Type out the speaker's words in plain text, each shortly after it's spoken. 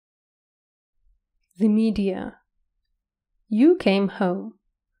The media. You came home.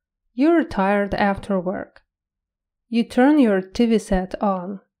 You're tired after work. You turn your TV set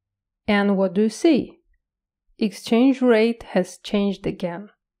on. And what do you see? Exchange rate has changed again.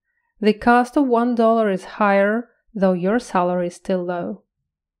 The cost of $1 is higher, though your salary is still low.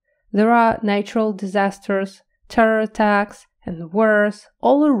 There are natural disasters, terror attacks, and wars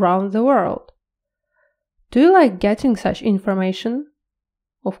all around the world. Do you like getting such information?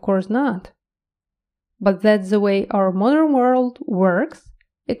 Of course not. But that's the way our modern world works,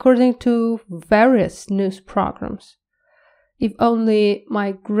 according to various news programs. If only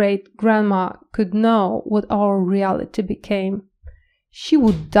my great-grandma could know what our reality became, she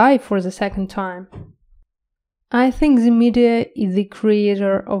would die for the second time. I think the media is the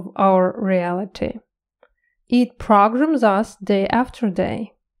creator of our reality. It programs us day after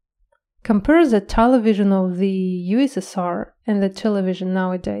day. Compare the television of the USSR and the television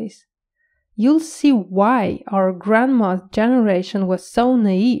nowadays. You'll see why our grandma's generation was so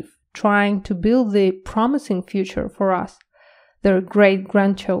naive, trying to build the promising future for us, their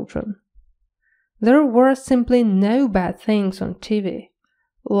great-grandchildren. There were simply no bad things on TV.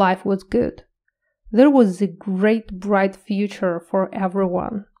 Life was good. There was a great bright future for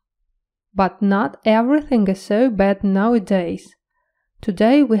everyone. But not everything is so bad nowadays.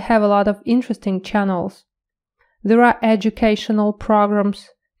 Today we have a lot of interesting channels. There are educational programs,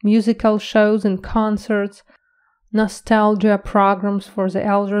 musical shows and concerts, nostalgia programs for the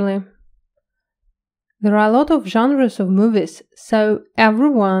elderly. There are a lot of genres of movies, so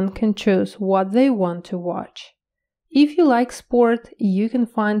everyone can choose what they want to watch. If you like sport, you can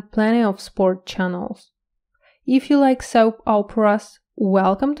find plenty of sport channels. If you like soap operas,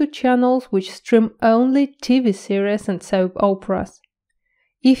 welcome to channels which stream only TV series and soap operas.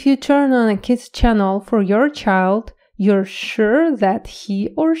 If you turn on a kids channel for your child, you're sure that he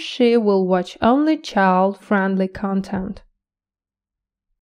or she will watch only child-friendly content.